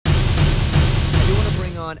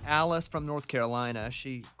on Alice from North Carolina.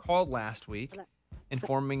 She called last week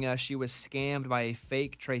informing us she was scammed by a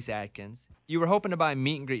fake Trace Adkins. You were hoping to buy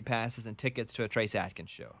meet and greet passes and tickets to a Trace Adkins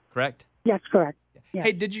show, correct? Yes, correct. Yes.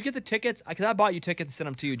 Hey, did you get the tickets? Because I bought you tickets and sent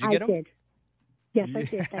them to you. Did you get them? I did. Yes, I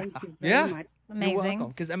did. Thank you very much. Amazing.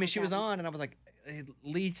 Because, I mean, she was on, and I was like, at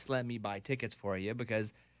least let me buy tickets for you.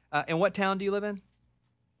 Because, in what town do you live in?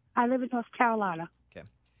 I live in North Carolina. Okay.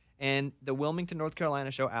 And the Wilmington, North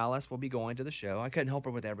Carolina show, Alice will be going to the show. I couldn't help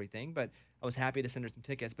her with everything, but I was happy to send her some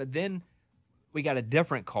tickets. But then we got a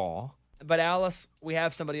different call. But, Alice, we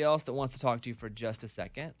have somebody else that wants to talk to you for just a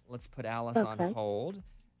second. Let's put Alice on hold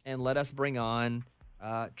and let us bring on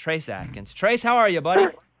Trace Adkins. Trace, how are you, buddy?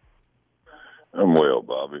 I'm well,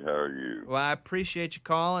 Bobby. How are you? Well, I appreciate you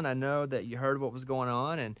calling. I know that you heard what was going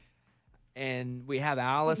on, and we have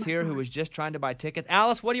Alice here who was just trying to buy tickets.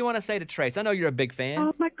 Alice, what do you want to say to Trace? I know you're a big fan.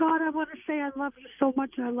 Oh, my God, I want to say I love you so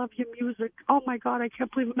much, and I love your music. Oh, my God, I can't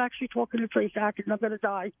believe I'm actually talking to Trace Adkins. I'm going to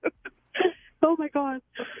die. Oh, my God.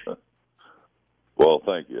 Well,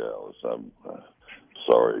 thank you, Alice. I'm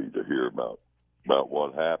sorry to hear about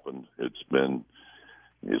what happened. It's been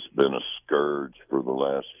a scourge for the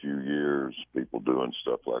last few years, people doing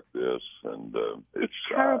stuff like this, and it's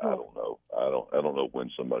terrible. I don't know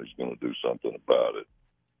when somebody's going to do something about it.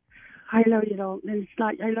 I know you don't, and it's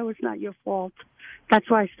not. I know it's not your fault. That's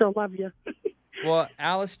why I still love you. Well,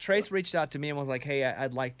 Alice, Trace reached out to me and was like, "Hey,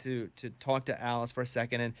 I'd like to talk to Alice for a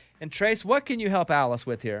second." And Trace, what can you help Alice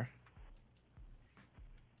with here?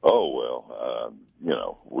 Oh well,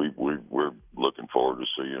 we're looking forward to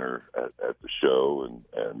seeing her at the show, and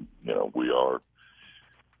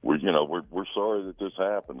we're sorry that this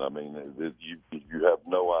happened. I mean, you have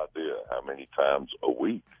no idea how many times a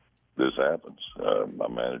week this happens. My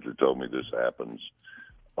manager told me this happens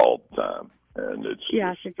all the time, and it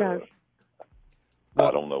does.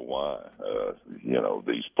 I don't know why.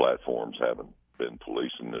 These platforms haven't been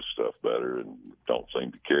policing this stuff better and don't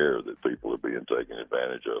seem to care that people are being taken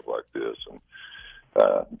advantage of like this. And,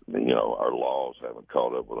 our laws haven't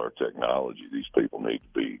caught up with our technology. These people need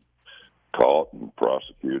to be caught and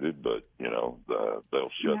prosecuted, but,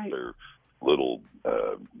 they'll shut their little,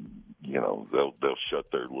 they'll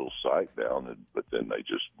shut their little site down, but then they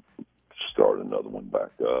just start another one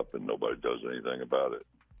back up and nobody does anything about it.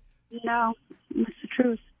 No, it's the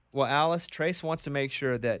truth. Well, Alice, Trace wants to make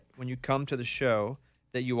sure that when you come to the show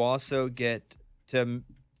that you also get to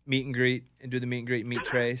meet and greet and do the meet and greet, meet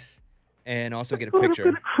Trace, and also get a picture.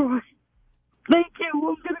 I'm going to cry. Thank you. I'm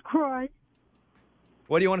going to cry.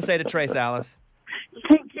 What do you want to say to Trace, Alice?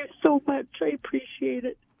 Thank you so much. I appreciate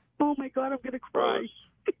it. Oh, my God, I'm going to cry.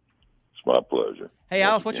 It's my pleasure. Hey,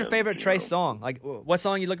 Alice, what's your favorite Trace song? Like, what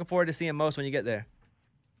song are you looking forward to seeing most when you get there?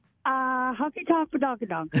 Honky Tonk for Donkey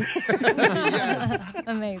Donk. Yes.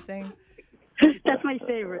 Amazing. That's my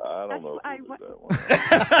favorite. I don't know that one.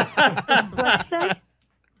 What's that?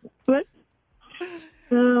 What?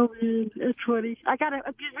 Oh, man, it's funny.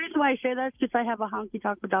 The reason why I say that is because I have a Honky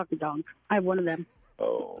Tonk for Donkey Donk. I have one of them.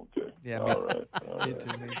 Oh, okay. Yeah, all right. Me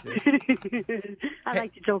too. I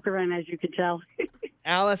like to joke around, as you can tell.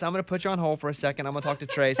 Alice, I'm going to put you on hold for a second. I'm going to talk to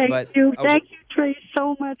Trace. Thank you, Trace,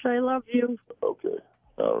 so much. I love you. Okay.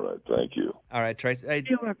 All right. Thank you. All right, Trace. Hey,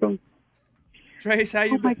 you're welcome. Trace, how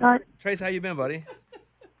you been? Oh, my God. Trace, how you been, buddy?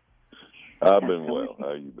 I've been well.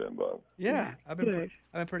 How you been, Bob? Yeah, I've been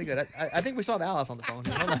pretty good. I think we saw Alice on the phone.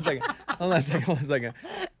 Hold on a second.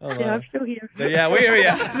 I'm still here. Yeah, we hear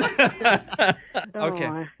you.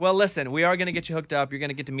 Okay. Well, listen, we are going to get you hooked up. You're going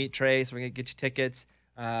to get to meet Trace. We're going to get you tickets.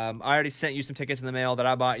 I already sent you some tickets in the mail that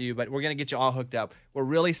I bought you, but we're going to get you all hooked up. We're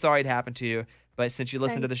really sorry it happened to you, but since you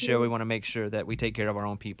listen to the show, we want to make sure that we take care of our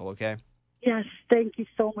own people, okay? Yes, thank you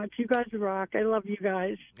so much. You guys rock. I love you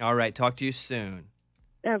guys. All right. Talk to you soon.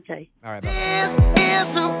 Okay. All right. This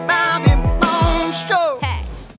is a Bobby